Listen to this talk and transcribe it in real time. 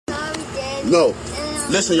No.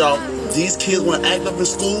 Listen, y'all. These kids want to act up in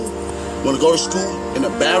school, want to go to school and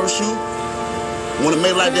embarrass you, want to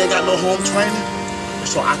make like they ain't got no home training.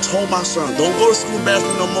 So I told my son, don't go to school and embarrass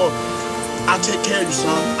me no more. I'll take care of you,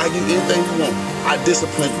 son. I give you anything you want. I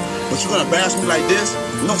discipline you. But you're going to embarrass me like this?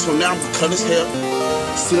 No, so now I'm going to cut his hair,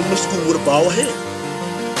 send him to school with a bald head.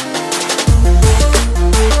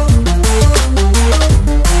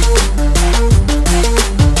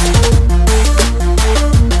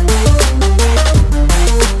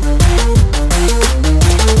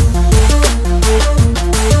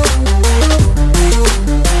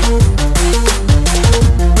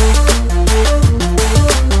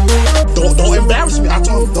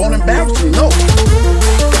 Don't embarrass me, no.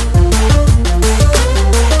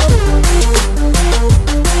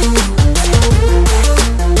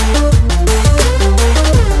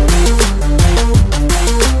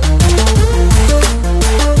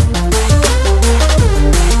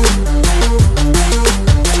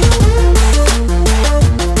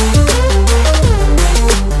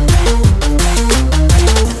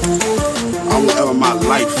 I will ever my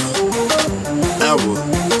life, ever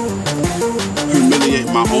humiliate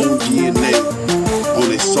my own DNA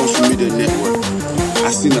on a social media network.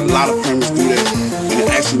 I seen a lot of parents do that, and it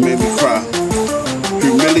actually made me cry.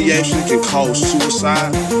 Humiliation can cause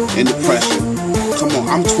suicide and depression. Come on,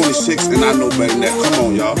 I'm 26 and I know better than that. Come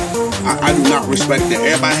on, y'all. I do not respect that.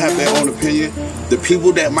 Everybody have their own opinion. The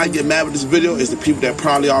people that might get mad with this video is the people that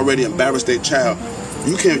probably already embarrassed their child.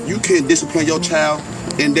 You can discipline your child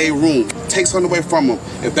in their room. Take something away from them.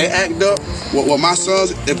 If they act up, well, my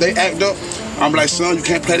sons, if they act up, I'm like, son, you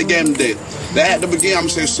can't play the game today. They act up again, I'm gonna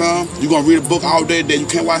say, son, you're gonna read a book all day today, you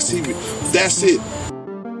can't watch TV. That's it.